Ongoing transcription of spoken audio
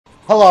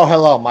Hello,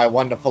 hello, my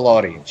wonderful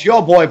audience.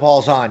 Your boy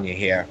Balzania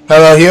here,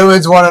 Hello,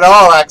 humans, one and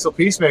all. Axel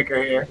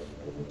Peacemaker here.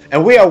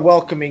 and we are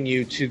welcoming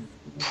you to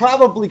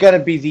probably going to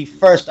be the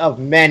first of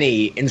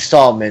many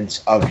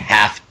installments of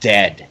Half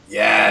Dead.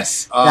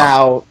 Yes.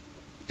 Now,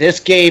 this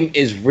game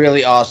is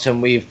really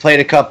awesome. We've played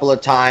a couple of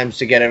times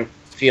to get a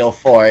feel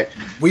for it.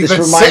 We've This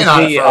been reminds sitting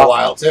on it me for of- a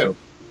while, too.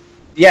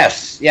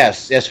 Yes,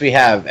 we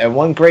have. And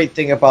one great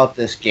thing about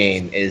this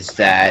game is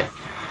that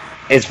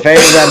it's very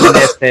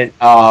reminiscent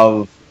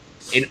of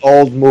an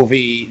old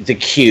movie, The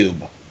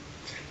Cube.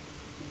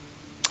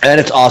 And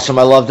it's awesome.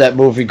 I loved that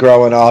movie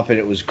growing up, and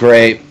it was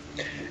great.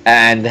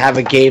 And to have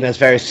a game that's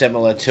very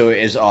similar to it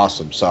is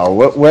awesome. So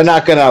we're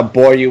not going to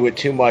bore you with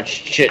too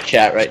much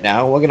chit-chat right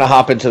now. We're going to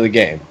hop into the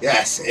game.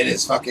 Yes, it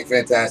is fucking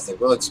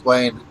fantastic. We'll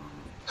explain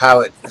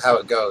how it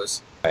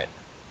goes. Right.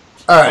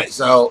 All right,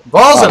 so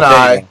Balls and there you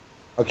I... go.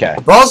 Okay.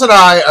 Balls and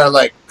I are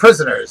like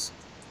prisoners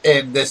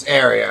in this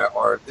area,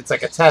 or it's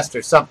like a test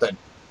or something.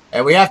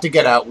 And we have to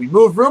get out. We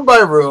move room by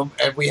room,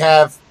 and we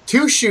have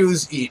 2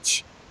 shoes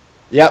each.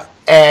 Yep.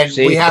 And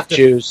See, we have to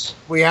choose.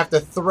 we have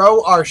to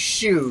throw our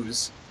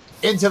shoes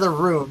into the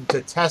room to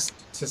test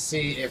to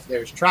see if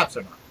there's traps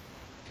or not,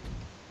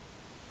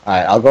 All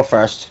right, I'll go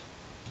first.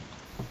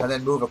 and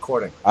then move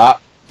accordingly.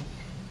 Ah.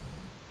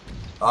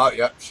 Oh,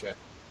 yep, shit.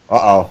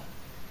 Uh-oh.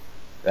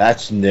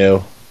 That's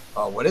new.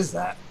 Oh, what is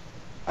that?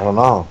 I don't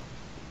know.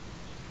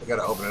 I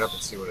gotta open it up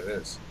and see what it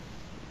is.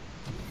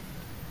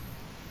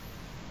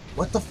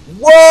 What the?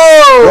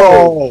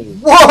 Whoa!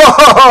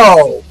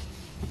 Whoa!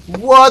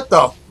 What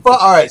the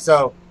fuck? All right,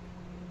 so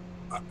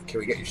can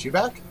we get your shoe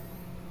back?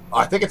 Oh,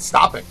 I think it's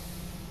stopping.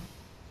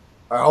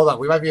 All right, hold on.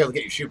 We might be able to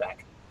get your shoe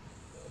back.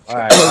 All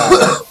right.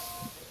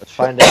 Let's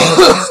find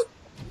out.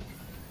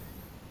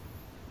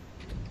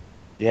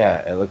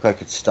 Yeah, it looked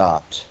like it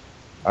stopped.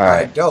 All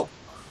right. Dope.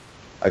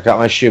 I got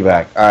my shoe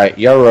back. All right,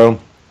 your room.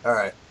 All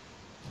right.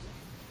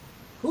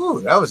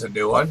 Whew, that was a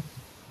new one.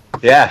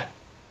 Yeah.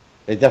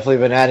 They've definitely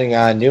been adding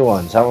new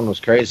ones. That one was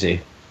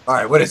crazy. All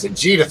right, what is it?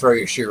 G to throw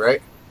your shoe,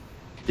 right?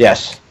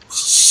 Yes.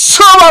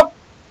 Shut up!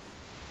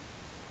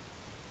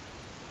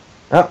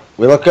 Oh,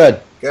 we look good.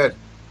 Good.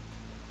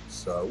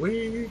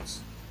 Sweet.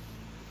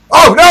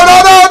 Oh, no,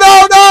 no, no,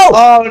 no, no!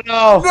 Oh,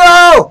 no.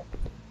 No!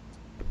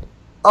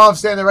 Oh, I'm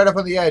standing right up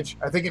on the edge.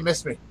 I think it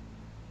missed me.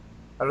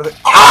 I don't think...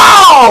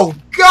 Oh,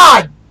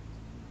 God!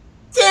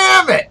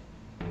 Damn it!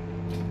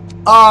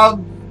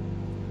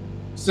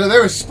 So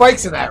there were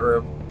spikes in that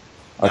room.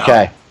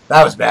 Okay. No,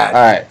 that was bad.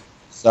 All right.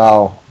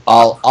 So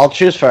I'll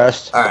choose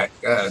first. All right,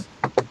 go ahead.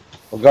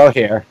 We'll go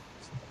here.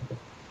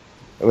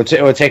 We're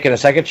taking a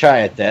second try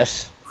at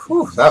this.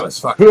 Whew, that was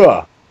fucking...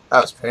 All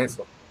That was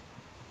painful.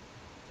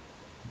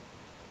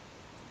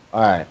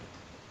 right.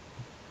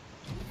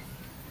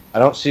 I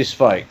don't see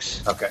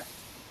spikes. Okay.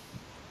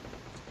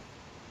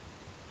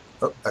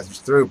 Oh, I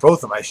just threw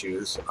both of my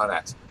shoes on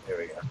accident. Here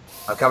we go.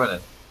 I'm coming in.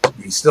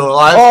 You still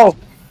alive? Oh!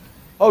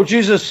 Oh,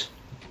 Jesus!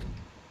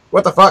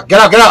 What the fuck? Get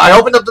out, get out! I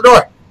opened up the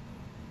door!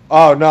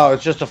 Oh, no,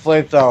 it's just a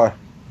flamethrower.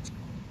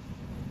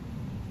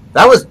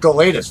 That was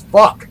delayed as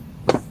fuck.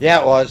 Yeah,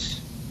 it was.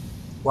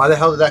 Why the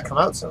hell did that come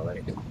out so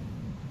late?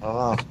 I don't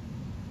know.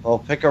 Well,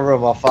 pick a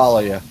room. I'll follow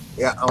you.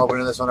 Yeah, I'm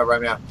opening this one up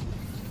right now.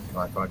 Come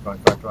on, come on, come on,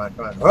 come on,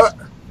 come on, come on. Huh!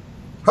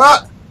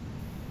 Huh!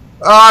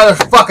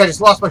 Ah, fuck, I just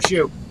lost my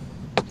shoe.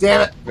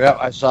 Damn it. Yep,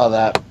 I saw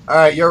that.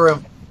 Alright, your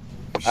room.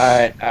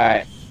 All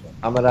right.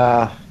 I'm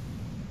gonna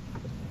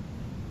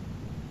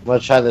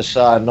try this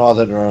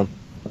northern room.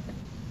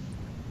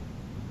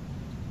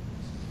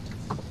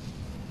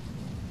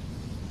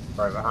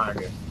 Right behind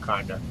you,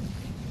 kinda.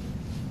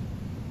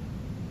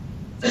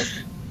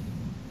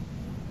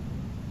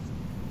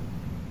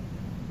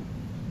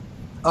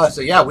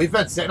 So yeah, we've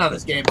been sitting on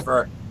this game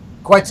for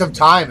quite some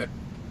time,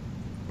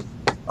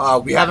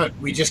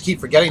 and we just keep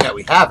forgetting that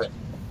we have it.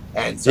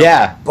 And so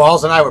Yeah.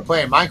 Balls and I were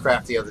playing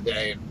Minecraft the other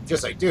day, and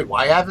just like, dude,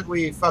 why haven't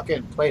we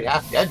fucking played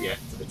Half Dead yet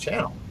to the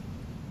channel?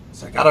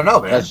 It's like, I don't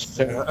know, man. That's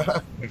true.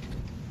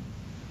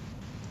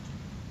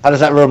 How does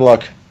that room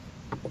look?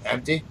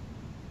 Empty,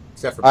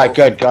 except for All right,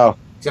 good. Go.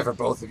 except for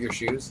both of your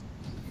shoes.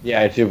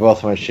 Yeah, I do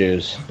both my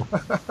shoes.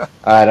 All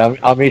right,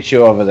 I'll meet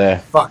you over there.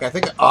 Fuck, I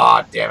think.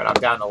 Oh, damn it! I'm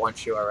down to one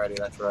shoe already.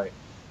 That's right.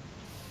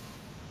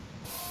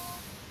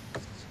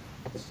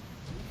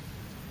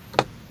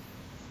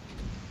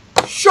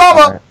 Shut All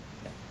up! right.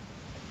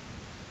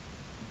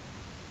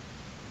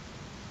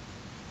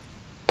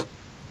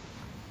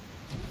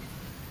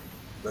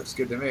 Looks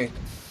good to me.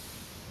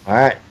 All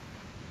right.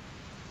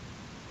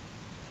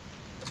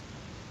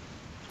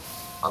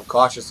 I'm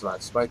cautious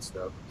about spikes,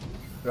 though.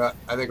 But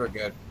I think we're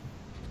good.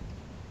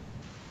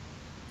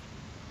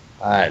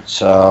 All right.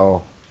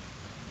 So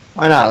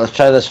why not? Let's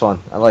try this one.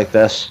 I like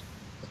this.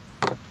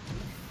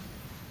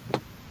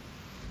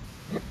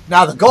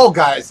 Now the goal,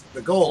 guys.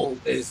 The goal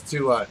is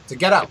to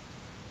get out.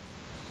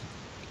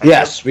 And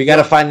Yes, we got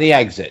to find the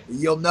exit.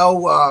 You'll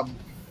know.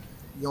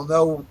 You'll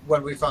know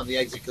when we found the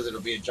exit because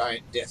it'll be a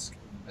giant disc in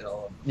the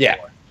middle of the Yeah.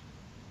 floor.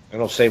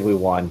 It'll say we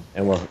won,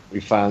 and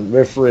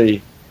we're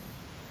free.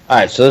 All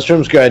right, so this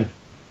room's good.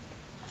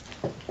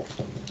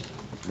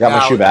 Got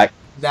my shoe back.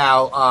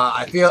 Now,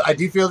 I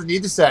do feel the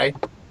need to say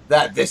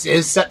that this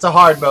is set to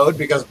hard mode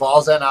because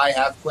Balls and I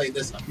have played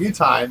this a few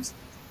times,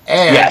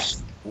 and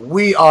Yes.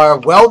 we are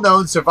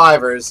well-known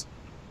survivors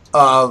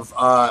of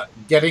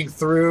getting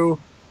through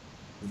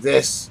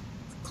this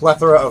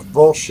plethora of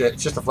bullshit.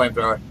 It's just a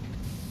flamethrower.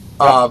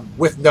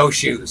 With no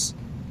shoes.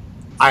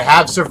 I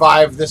have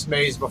survived this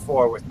maze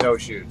before with no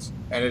shoes,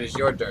 and it is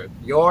your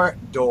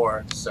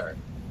door, sir.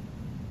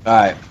 All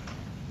right.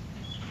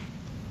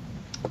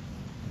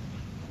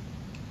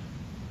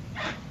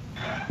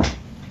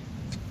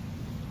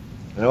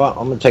 You know what?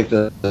 I'm gonna take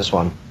this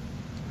one.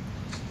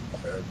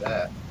 Heard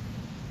that.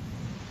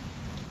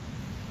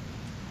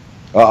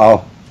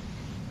 Uh-oh.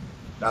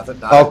 Nothing.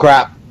 Oh,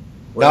 crap.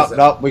 What is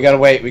No, it? we gotta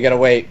wait. We gotta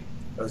wait.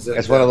 What is it?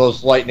 It's one of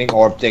those lightning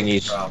orb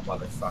thingies. Oh,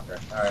 motherfucker.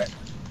 All right.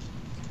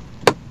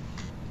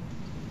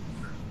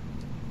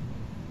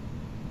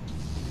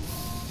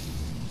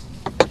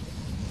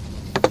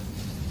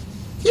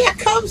 Here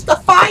comes the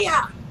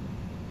fire!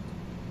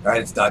 All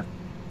right, it's done.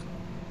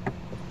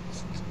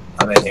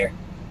 I'm in here.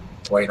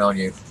 Waiting on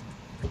you.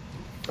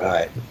 All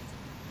right.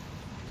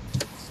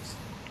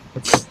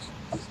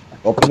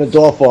 Open the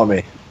door for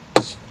me.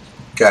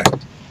 Okay.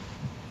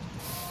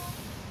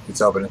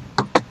 It's opening.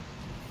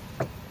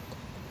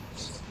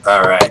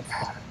 All right.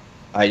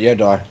 All right, your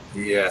door.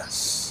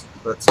 Yes.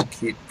 Let's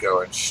keep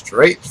going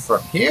straight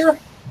from here.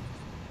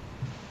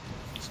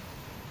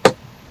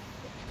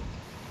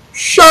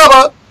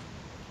 Shut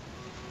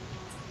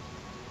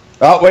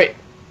Oh, wait.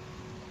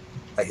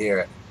 I hear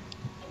it.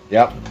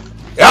 Yep.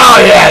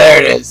 Oh, yeah,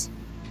 there it is.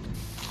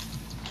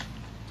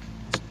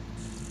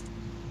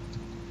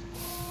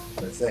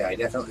 Let's say I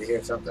definitely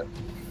hear something.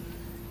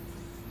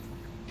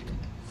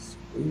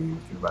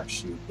 Sweet, my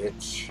shoe,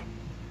 bitch.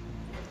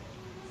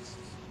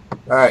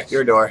 All right,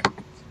 your door.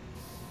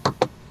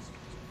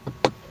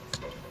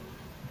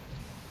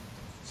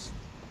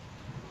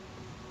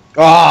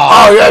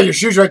 Oh, yeah, your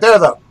shoe's right there,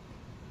 though.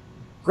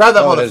 Grab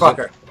that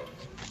motherfucker.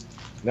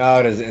 No,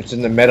 it isn't. It's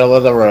in the middle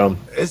of the room.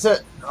 Is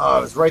it?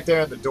 Oh, it's right there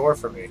at the door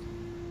for me.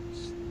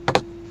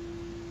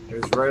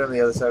 It was right on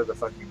the other side of the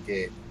fucking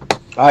gate.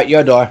 All right,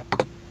 your door.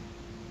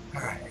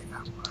 Alright.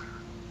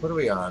 What are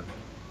we on?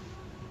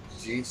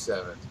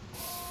 G7.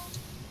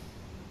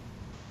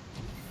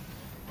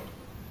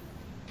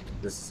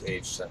 This is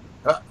H7.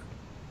 Huh.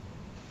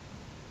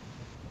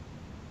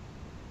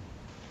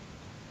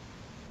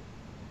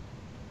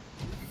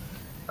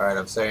 Alright,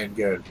 I'm saying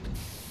good.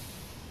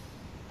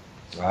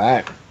 All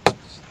right.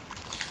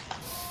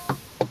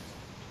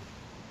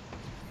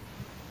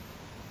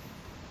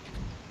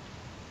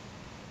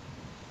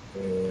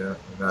 Yeah,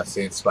 I'm not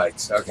seeing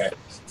spikes. Okay.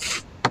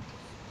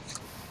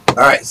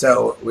 Alright,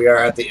 so we are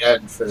at the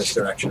end for this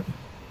direction.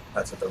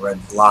 That's what the red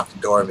locked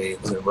door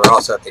means. And we're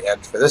also at the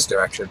end for this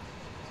direction.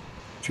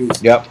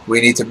 Jeez. Yep.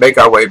 We need to make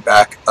our way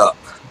back up.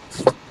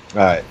 All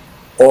right.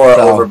 Or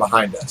So- over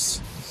behind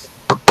us.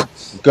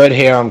 Good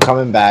here. I'm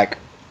coming back.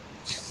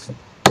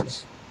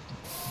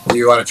 Do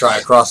you want to try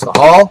across the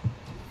hall?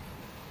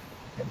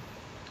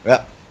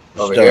 Yep.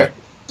 Over Still. here?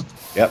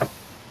 Yep.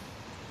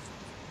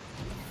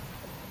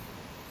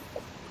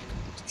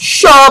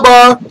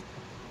 Shaba!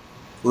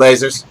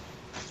 Lasers.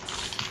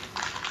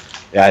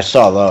 Yeah, I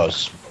saw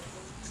those.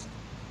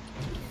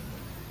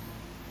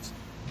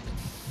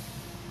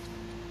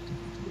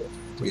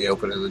 We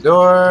open the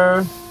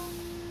door.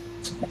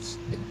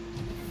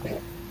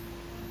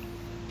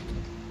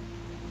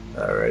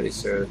 Alrighty,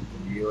 sir.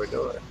 Your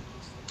door.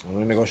 I'm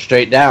gonna go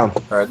straight down.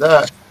 Heard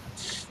that.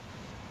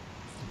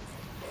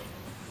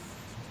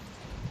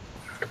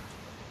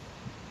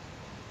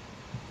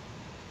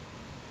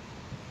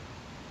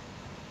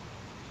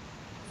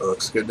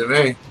 Looks good to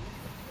me.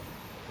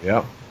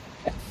 Yep.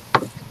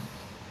 I'm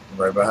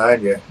right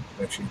behind you.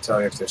 Make sure you tell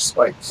me if there's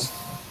spikes.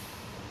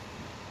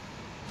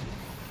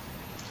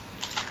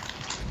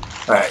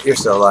 Alright, you're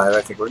still alive.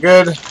 I think we're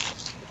good.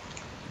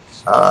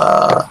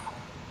 Alright,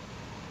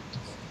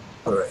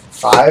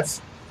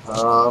 5.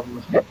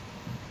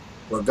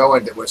 We're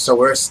going to, so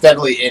we're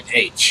steadily in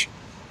H.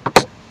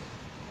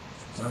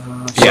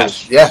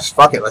 Yes. Yes,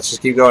 fuck it. Let's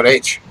just keep going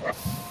H.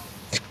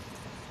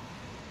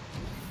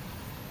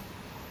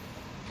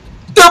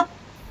 Doop!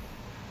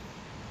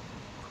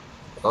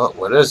 Oh,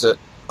 what is it?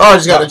 Oh, I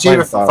just got an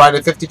achievement for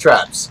finding 50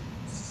 traps.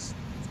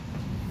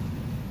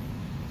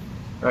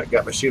 Alright,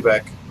 got my shoe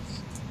back.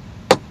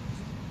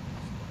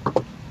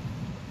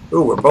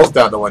 Ooh, we're both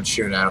down to one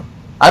shoe now.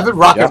 I've been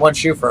rocking one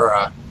shoe for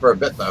a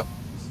bit, though.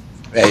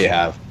 There you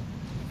have.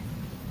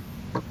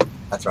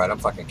 That's right, I'm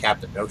fucking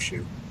Captain No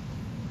Shoe.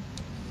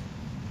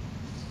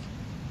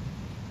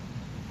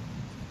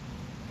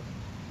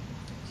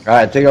 All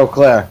right, think go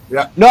clear.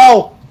 Yeah.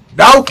 No!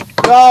 No!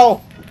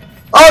 No!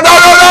 Oh, no,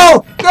 no,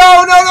 no!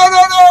 No, no, no,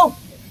 no, no!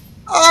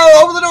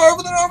 Oh, over the door,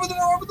 over the door, over the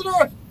door, over the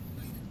door!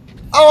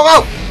 Oh,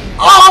 I'm out!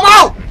 Oh, I'm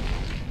out!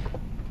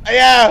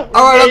 Yeah!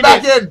 Alright, I'm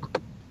back in!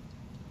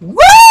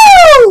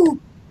 Woo!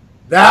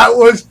 That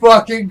was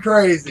fucking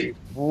crazy.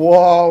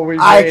 Whoa, we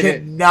made I it.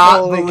 cannot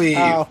Holy believe.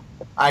 cow.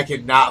 I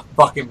cannot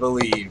fucking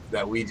believe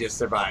that we just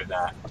survived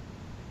that.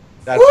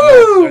 That's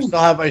Woo! nice. I still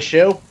have my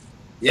shoe.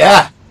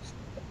 Yeah.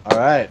 All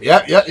right.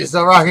 Yep. You're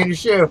still rocking your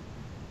shoe.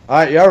 All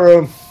right, your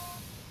room.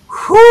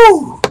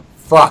 Whew.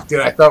 Fuck,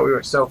 dude. I thought we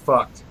were so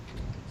fucked.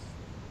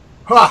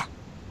 Huh.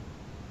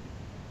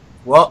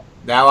 Well,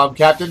 now I'm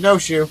Captain No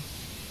Shoe.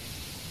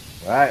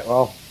 All right.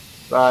 Well.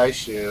 Bye,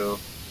 shoe.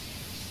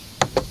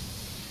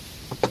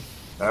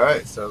 All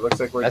right. So it looks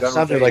like we're That done.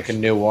 sounded with like a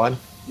new one.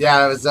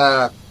 Yeah, it was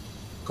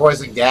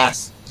poison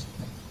gas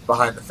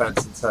behind the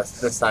fence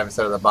this time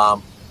instead of the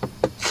bomb.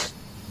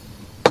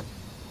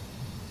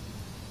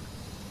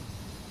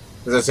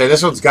 As I say,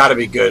 this one's got to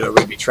be good or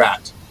we'd be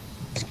trapped.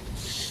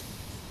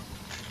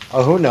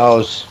 Oh, who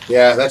knows?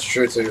 Yeah, that's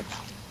true too.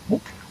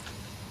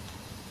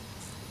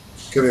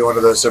 Could be one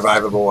of those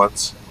survivable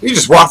ones. You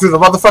just walk through the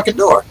motherfucking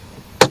door.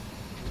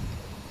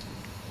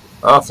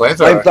 Oh,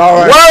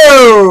 flamethrower.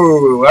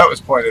 Whoa! That was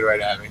pointed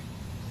right at me.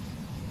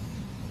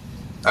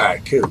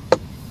 Alright, cool.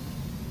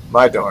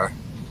 My door.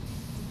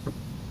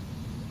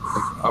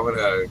 I'm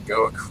gonna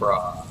go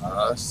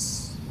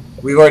across.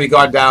 We've already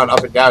gone down,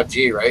 up and down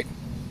G, right?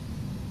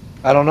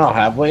 I don't know.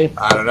 Have we?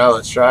 I don't know.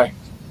 Let's try.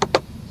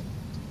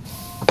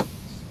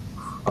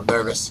 I'm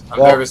nervous. I'm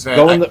Well, nervous, man.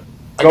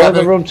 Go in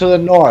the room to the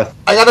north.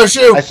 I got no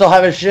shoe. I still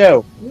have a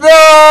shoe.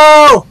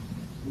 No!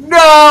 No!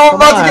 I'm Come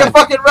about to get on.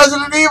 fucking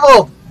Resident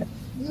Evil!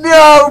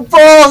 No,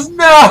 balls,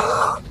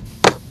 no!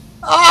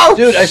 Oh,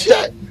 Dude,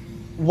 shit!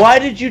 Why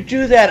did you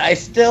do that? I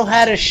still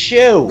had a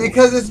shoe.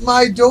 Because it's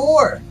my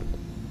door.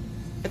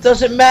 It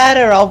doesn't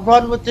matter. I'll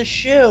run with the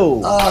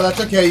shoe. Oh, that's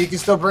okay. You can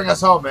still bring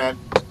us home, man.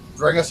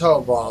 Bring us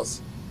home,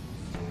 balls.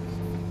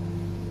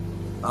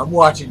 I'm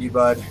watching you,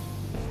 bud.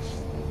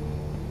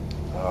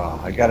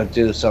 Oh, I gotta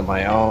do this on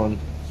my own.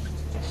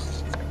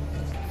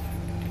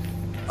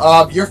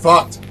 You're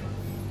fucked.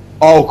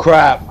 Oh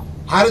crap!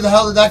 How the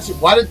hell did that?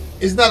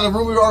 Isn't that the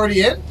room we were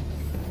already in?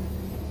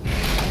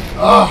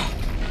 Ugh.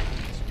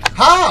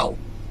 How?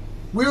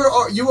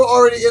 You were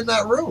already in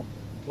that room,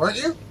 weren't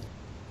you?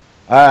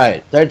 All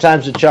right, third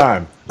time's the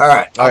charm. All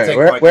right. All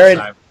right,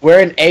 we're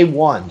in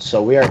A1,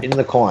 so we are in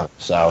the corner.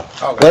 So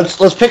okay.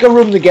 let's pick a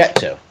room to get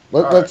to.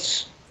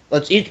 Right.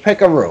 Let's each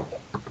pick a room.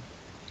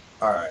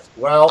 All right.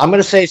 Well, I'm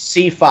gonna say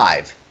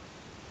C5.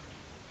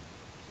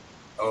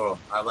 oh,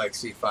 I like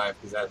C5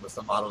 because that was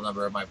the model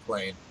number of my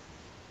plane.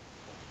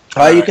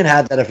 Oh, you right. can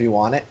have that if you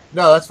want it.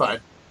 No, that's fine.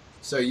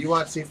 So you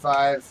want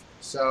C5.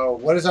 So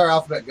what does our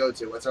alphabet go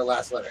to? What's our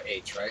last letter?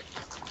 H, right?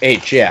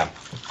 H, yeah.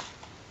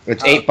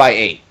 It's 8 by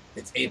 8.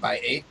 It's 8 by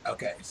 8?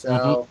 Okay,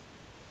 so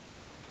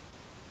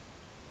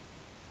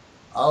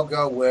I'll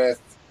go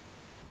with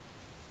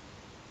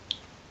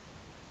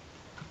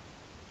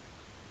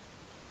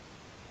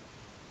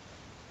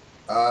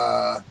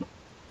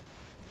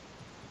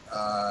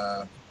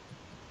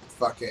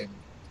fucking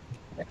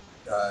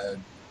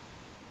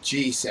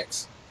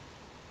G6.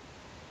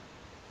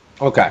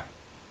 Okay.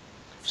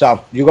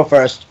 So you go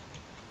first.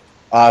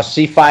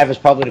 C5 is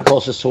probably the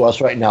closest to us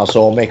right now,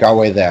 so we'll make our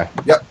way there.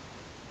 Yep.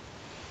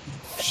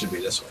 Should be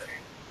this way.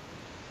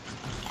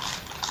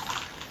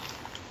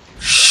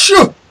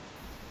 Shoo!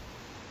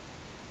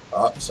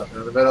 Oh, something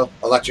in the middle.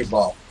 Electric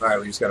ball. Alright,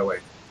 we just gotta wait.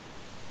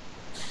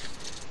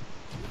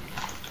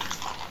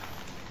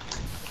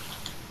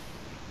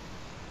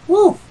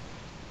 Woo!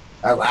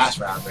 That last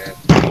round,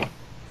 man.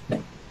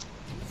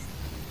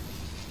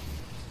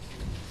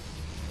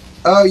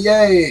 Oh,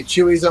 yay!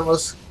 Chewie's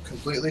almost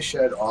completely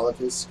shed all of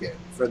his skin.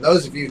 For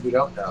those of you who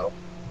don't know,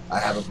 I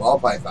have a ball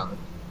python.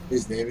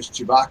 His name is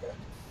Chewbacca.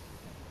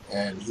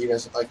 And he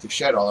doesn't like to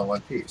shed all in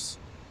one piece.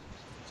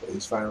 So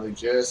he's finally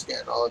just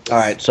getting all of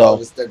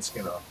his dead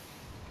skin off.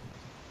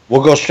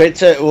 We'll go straight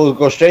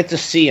to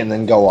C and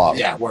then go up.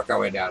 Yeah, work our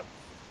way down.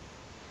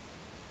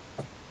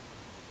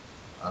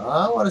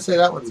 I want to say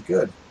that one's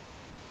good.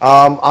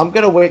 I'm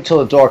gonna wait till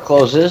the door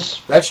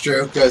closes. That's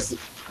true, because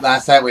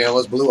last time we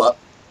almost blew up.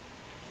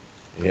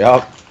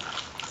 Yep.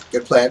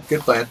 Good plan,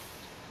 good plan.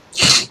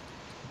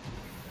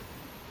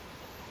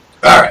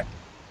 Alright.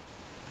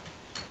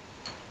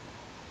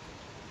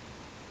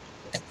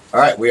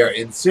 Alright, we are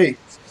in C.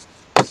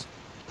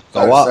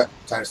 Go up.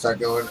 Time to start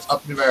going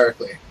up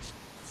numerically.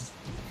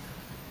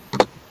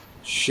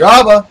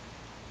 Shaba!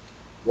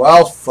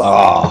 Well,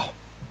 fuck.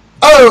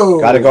 Oh!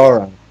 Gotta go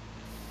around.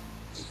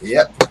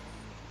 Yep.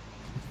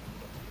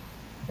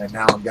 And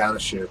now I'm down a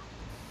shoe.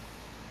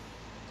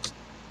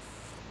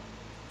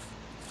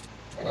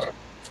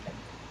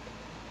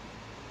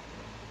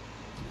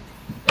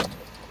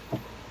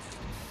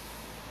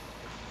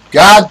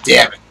 God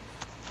damn it.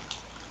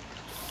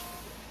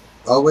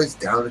 Always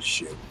down a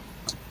shoe.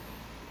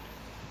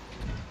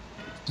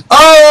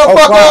 Oh,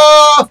 fuck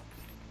off!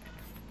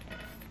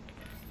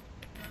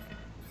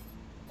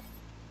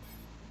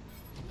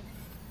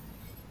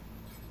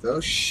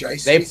 Those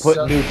shiesty They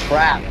put new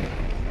trap.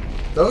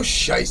 Those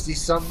shiesty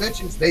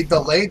bitches. They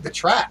delayed the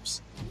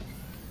traps.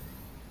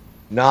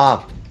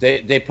 Nah,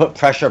 they put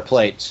pressure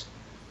plates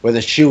where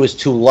the shoe is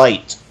too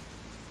light.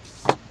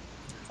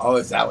 Oh,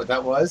 is that what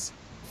that was?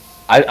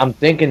 I'm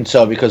thinking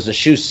so because the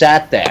shoe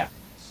sat there.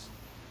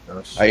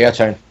 Oh, shit. Alright, your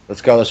turn.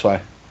 Let's go this way.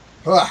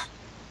 Huh.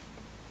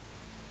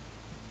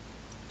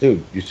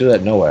 Dude, you threw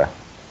that nowhere.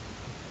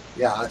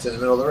 Yeah, it's in the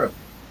middle of the room.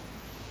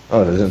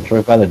 Oh, it's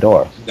right by the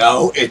door.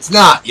 No, it's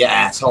not, you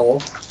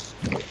asshole.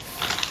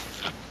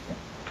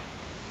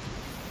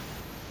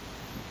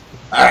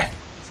 Alright.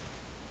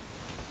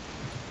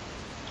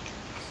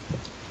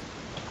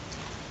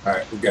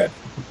 Alright, we're good.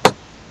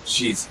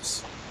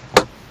 Jesus.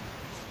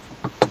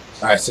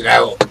 Alright, so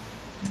now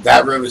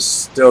that room is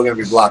still going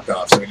to be blocked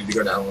off, so we need to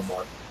go down a little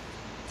more.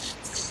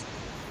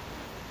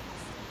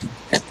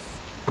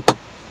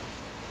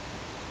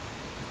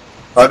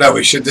 Oh no,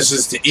 we should, this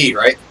is to E,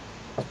 right?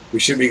 We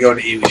should be going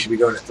to E, we should be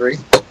going to 3.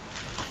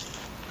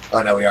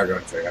 Oh no, we are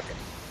going to 3, okay.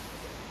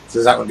 So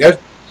is that one good?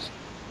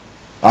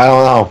 I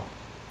don't know.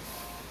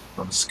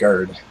 I'm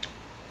scared.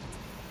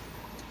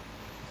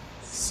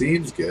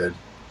 Seems good.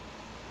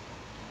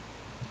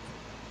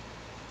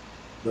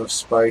 No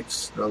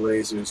spikes, no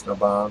lasers, no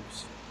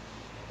bombs.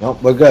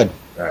 Nope, we're good.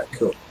 Alright,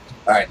 cool.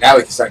 Alright, now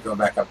we can start going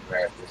back up the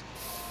marathon.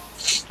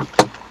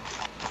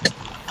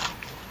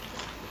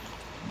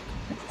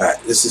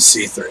 Alright, this is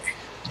C3.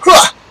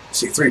 Huh!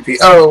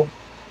 C3PO.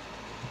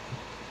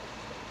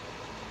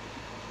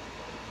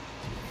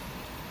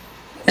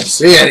 Don't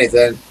see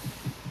anything.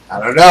 I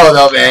don't know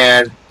though,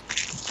 man.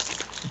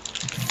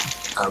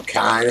 I'm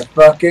kind of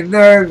fucking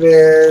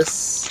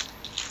nervous.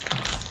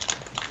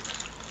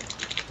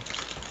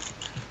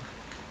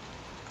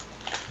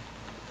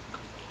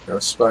 No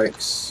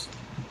spikes.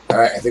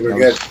 Alright, I think we're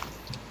good.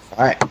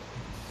 Alright.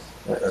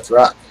 Alright, let's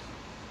rock.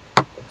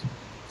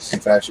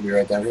 C5 should be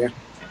right down here.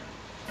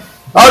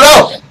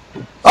 Oh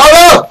no! Oh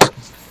no!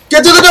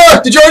 Get to the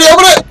door! Did you already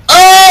open it?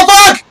 Oh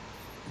fuck!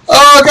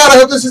 Oh god, I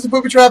hope this isn't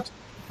booby trapped.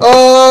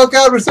 Oh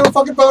god, we're so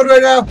fucking boned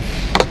right now.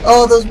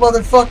 Oh, those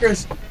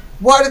motherfuckers.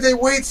 Why did they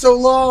wait so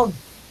long?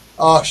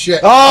 Oh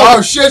shit.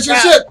 Oh shit, shit,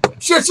 shit!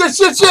 Shit, shit,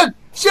 shit, shit!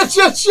 Shit,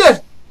 shit,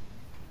 shit!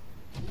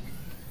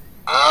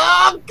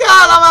 Oh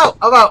god, I'm out!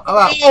 I'm out! I'm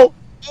out! Oh,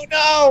 oh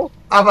no!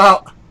 I'm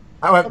out.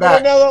 I went back.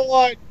 Another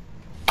one.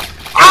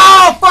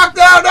 Oh fuck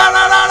no, no,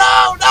 no, no,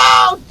 no,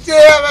 no!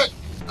 Damn it!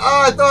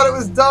 Oh, I thought it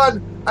was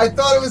done. I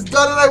thought it was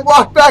done and I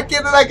walked back in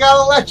and I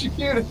got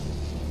electrocuted.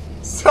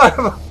 Son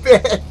of a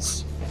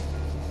bitch.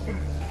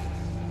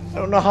 I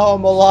don't know how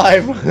I'm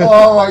alive.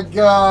 Oh my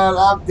god,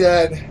 I'm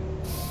dead.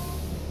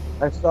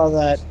 I saw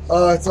that.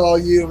 Oh, it's all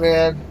you,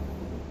 man.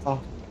 Oh.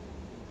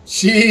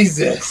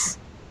 Jesus.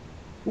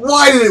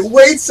 Why did it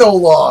wait so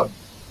long?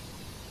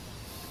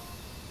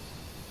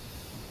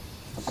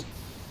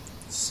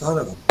 Son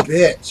of a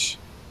bitch.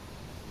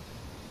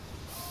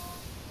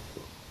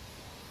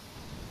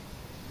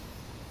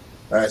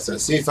 Alright, so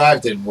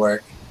C5 didn't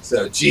work.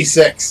 So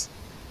G6.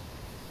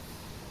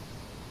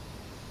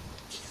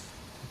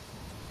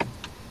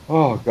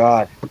 Oh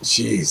god.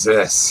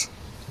 Jesus.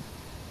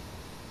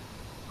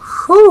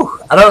 Whew.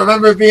 I don't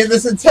remember it being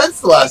this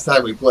intense the last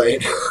time we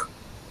played.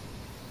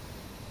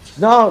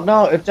 No,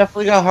 no, it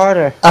definitely got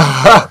harder.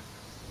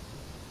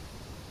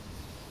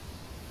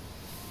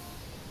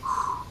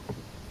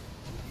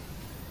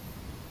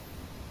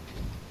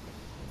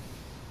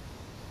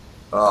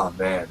 Oh,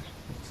 man.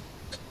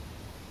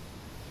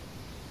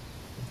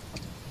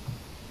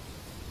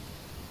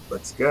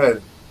 Looks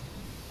good.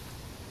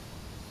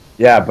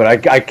 Yeah, but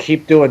I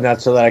keep doing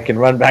that so that I can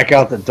run back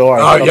out the door.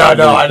 Oh, yeah,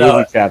 no, I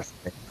know. Traps.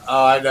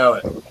 Oh, I know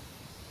it.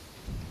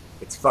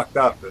 It's fucked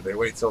up that they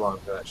wait so long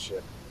for that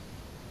shit.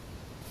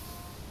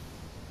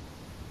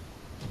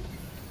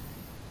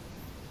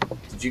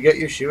 Did you get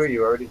your shoe? Or are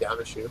you already down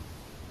a shoe?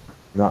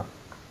 No.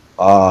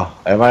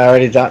 Am I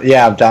already down?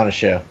 Yeah, I'm down a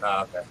shoe.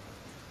 Oh, okay.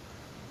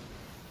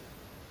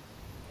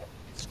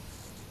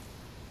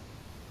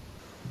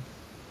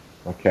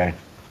 Okay.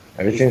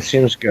 Everything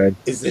seems good.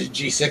 Is the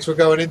G6 we're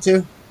going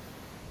into?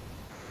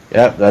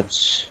 Yep,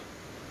 that's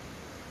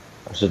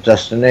a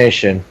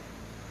destination.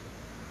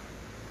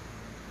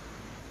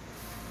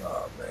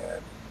 Oh,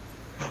 man.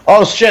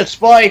 Oh, shit,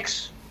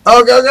 spikes!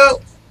 Oh, go,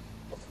 go!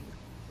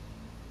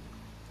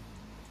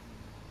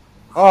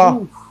 Oh.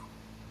 Ooh.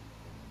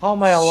 How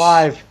am I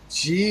alive?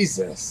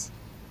 Jesus.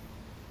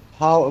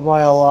 How am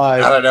I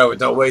alive? I don't know, but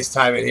don't waste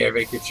time in here.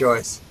 Make your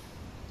choice.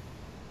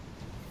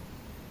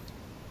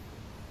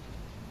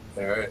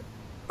 Alright.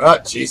 Well,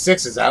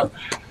 G6 is out.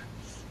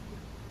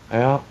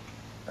 Yeah.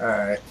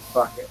 Alright,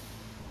 fuck it.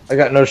 I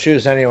got no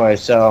shoes anyway,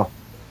 so...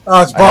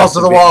 Oh, it's balls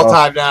to the wall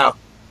time now.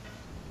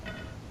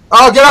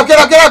 Oh, get up, get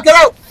up, get up, get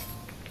up!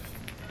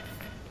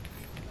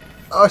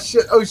 Oh,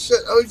 shit, oh, shit,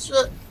 oh,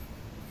 shit.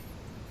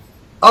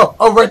 Oh,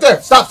 oh, right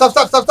there. Stop, stop,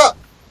 stop, stop, stop.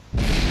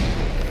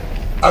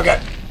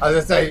 Okay. I was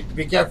going to say,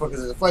 be careful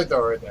because there's a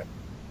flamethrower right there.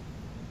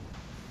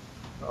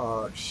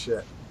 Oh,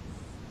 shit.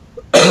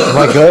 Am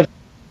I good?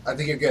 I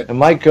think you're good.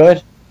 Am I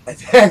good? I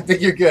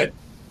think you're good.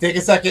 Take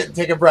a second and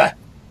take a breath.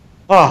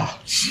 Oh.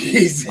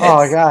 Jesus. Oh,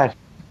 my God.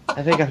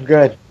 I think I'm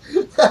good.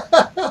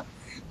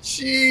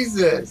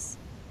 Jesus.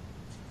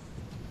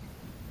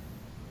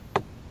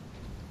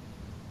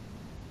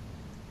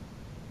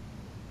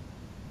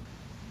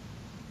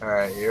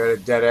 Alright, you're at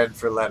a dead end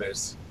for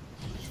letters.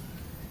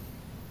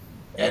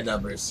 And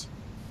numbers.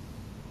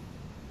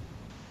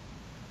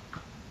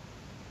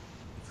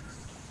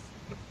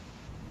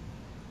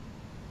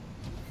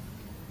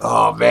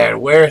 Oh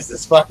man, where is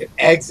this fucking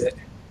exit?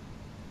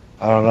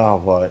 I don't know,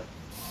 but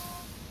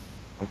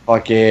I'm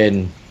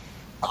fucking.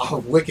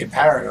 I'm wicked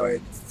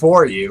paranoid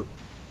for you.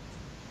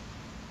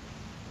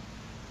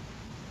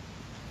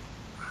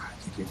 I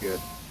think you're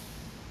good.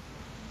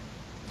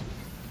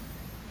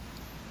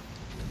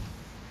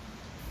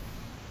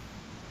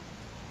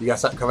 You got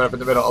something coming up in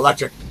the middle.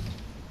 Electric.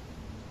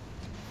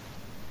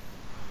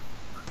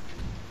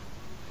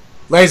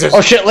 Lasers.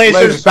 Oh shit,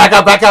 lasers. Back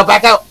out, back out,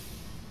 back out.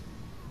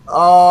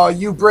 Oh,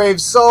 you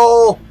brave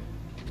soul.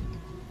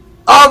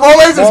 Oh, more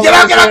lasers. More get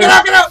out, get out, lasers. get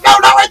out, get out. No,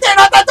 not right there.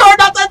 Not that door,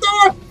 not that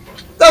door.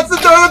 That's the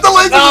door that the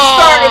lasers are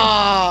starting.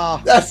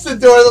 Ah, That's the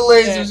door the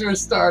lasers are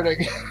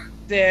starting.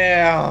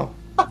 damn.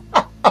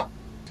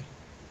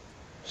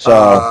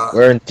 So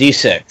we're in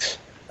D6.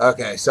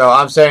 Okay, so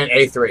I'm saying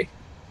A3.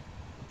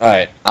 All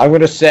right, I'm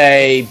gonna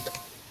say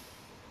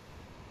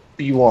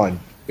B1.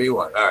 B1.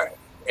 All right.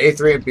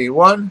 A3 and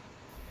B1.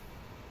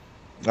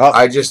 Oh,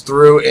 I just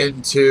threw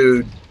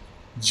into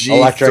G3.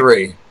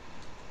 Electric.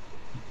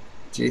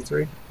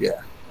 G3?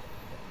 Yeah.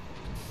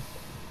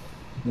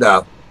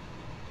 No.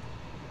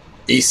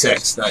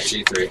 E6, not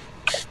G3.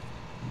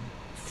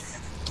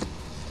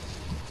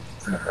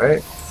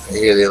 Alright. I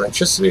hear the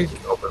electricity.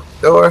 Open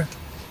the door.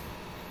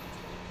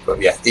 Oh,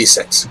 yeah,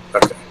 E6.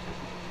 Okay.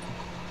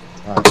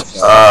 all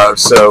right,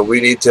 So we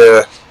need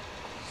to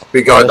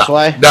be going this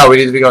way? No, we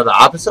need to be going the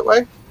opposite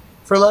way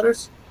for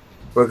letters.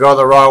 We're going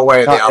the wrong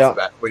way in the Yeah.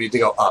 alphabet. We need to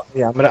go up.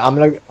 Yeah, I'm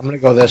gonna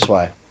go this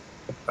way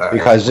All right.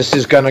 because this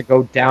is gonna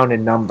go down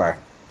in number.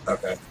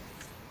 Okay.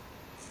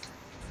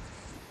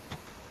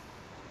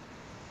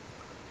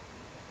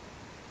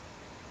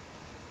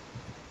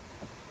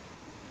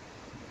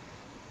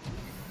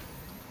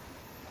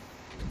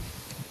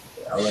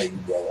 Yeah, I'll let you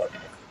go up.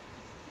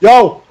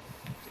 Yo,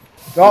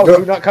 no, Go.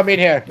 do not come in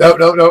here. No,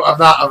 no, no, I'm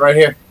not. I'm right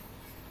here.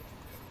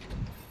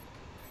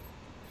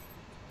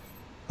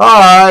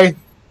 Hi.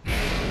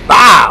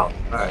 Bow.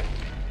 All right.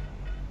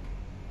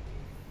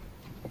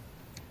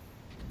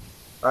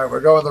 All right,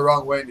 we're going the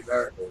wrong way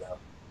numerically now.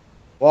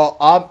 Well,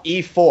 I'm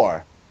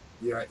E4.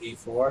 You're at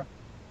E4?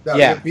 No,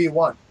 Yeah. you're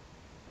B1.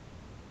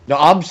 No,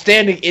 I'm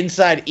standing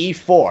inside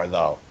E4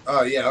 though.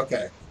 Oh, yeah,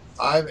 okay.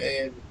 I'm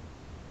in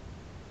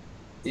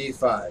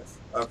E5.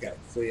 Okay,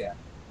 so yeah.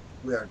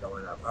 We are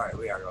going up. All right,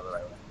 we are going the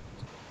right way.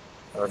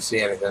 I don't see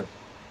anything.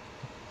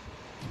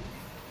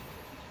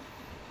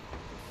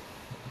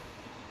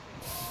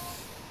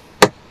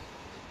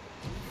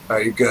 All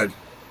right, you're good.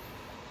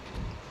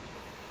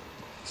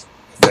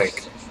 I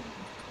think.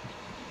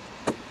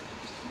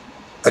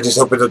 I just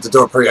opened up the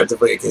door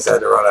preemptively in case I had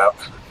to run out.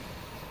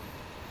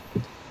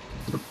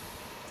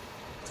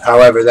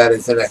 However, that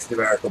is the next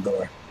numerical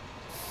door.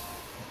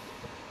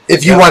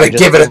 If you want to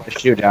give it a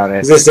shoe down I it.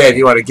 was gonna say if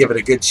you want to give it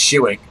a good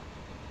shoeing.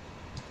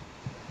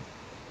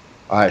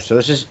 All right, so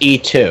this is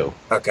E2.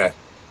 Okay.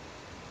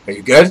 Are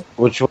you good?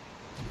 Which one?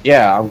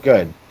 Yeah, I'm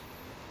good.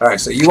 All right.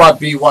 So you want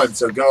B1?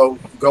 So go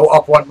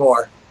up one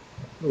more.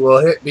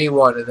 We'll hit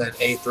B1 and then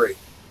A3.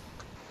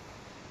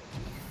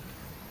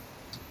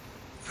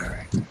 All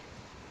right.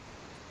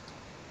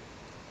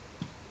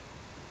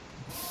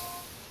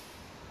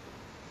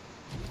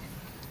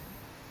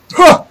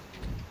 Huh!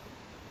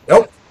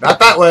 Nope, not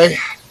that way.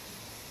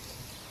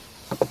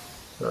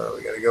 So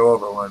we gotta go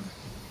over one.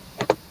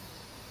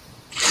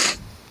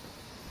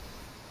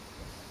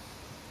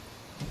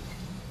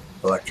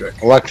 Electric.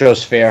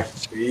 Electrosphere.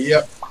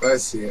 Yep, I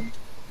see him.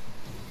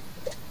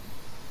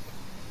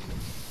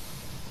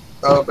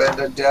 Open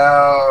the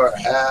door,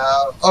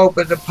 Hal.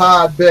 Open the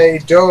pod bay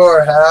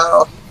door,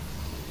 Hal.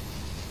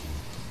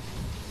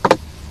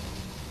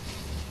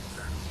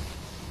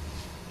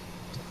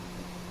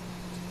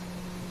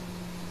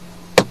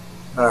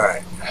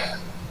 Alright.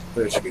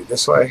 It should be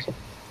this way.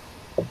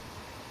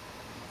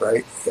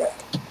 Right? Yeah.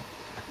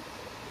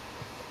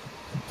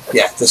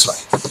 Yeah, this way.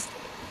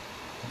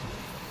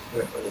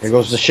 Here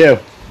goes the shoe.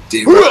 Do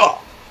you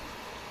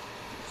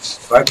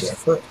right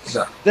barefoot?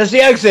 No. There's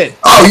the exit.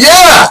 Oh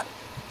yeah!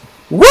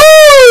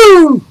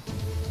 Woo!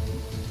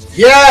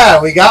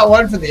 Yeah, we got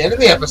one for the end of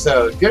the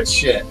episode. Good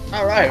shit.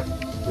 All right.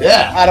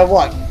 Yeah. Out of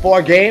what?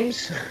 4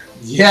 games?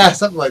 Yeah,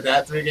 something like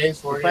that. 3 games,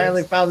 4 We games.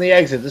 finally found the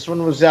exit. This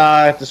one was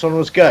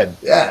good.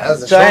 Yeah, that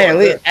was a So short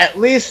hey, one. at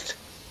least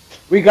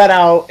we got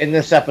out in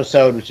this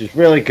episode, which is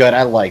really good.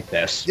 I like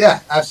this. Yeah,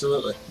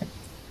 absolutely.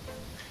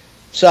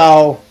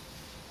 So,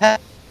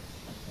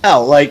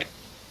 hell, like,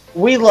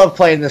 we love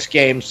playing this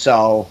game.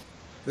 So,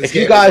 This if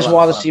you game guys is a lot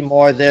want of to fun. see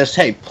more of this,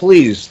 hey,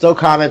 please throw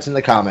comments in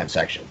the comment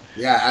section.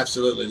 Yeah,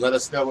 absolutely. Let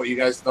us know what you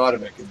guys thought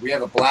of it, because we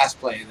have a blast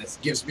playing this.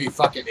 Gives me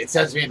it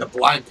sends me into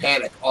blind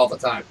panic all the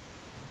time.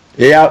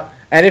 Yep.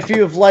 And if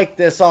you've liked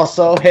this,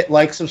 also hit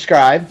like,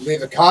 subscribe.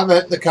 Leave a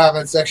comment in the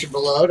comment section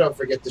below. Don't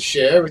forget to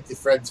share with your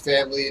friends,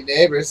 family, and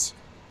neighbors.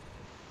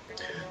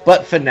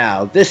 But for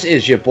now, this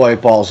is your boy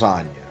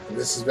Balzania.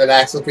 This has been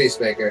Axel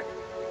Peacemaker.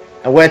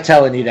 And we're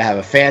telling you to have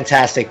a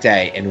fantastic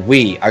day, and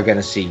we are going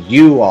to see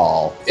you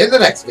all In the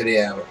next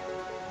video.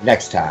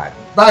 next time.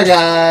 Bye,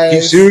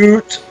 guys. Peace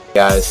out.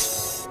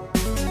 Guys,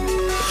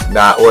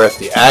 not worth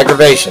the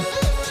aggravation.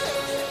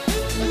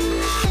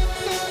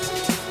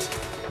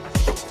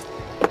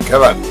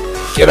 Come on.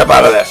 Get up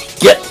out of there.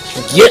 Get.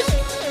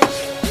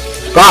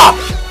 Bob.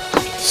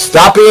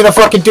 Stop being a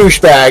fucking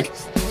douchebag.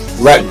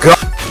 Let go.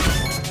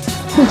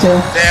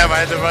 Damn, I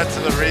had to run to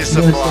the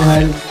resupply.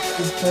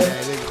 Yeah,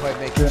 I didn't quite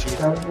make it,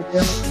 Chief. I'm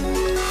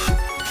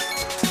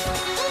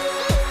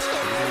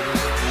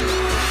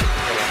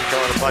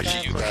killing a bunch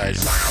of you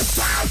guys.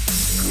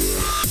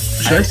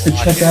 Just to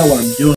check out what I'm doing.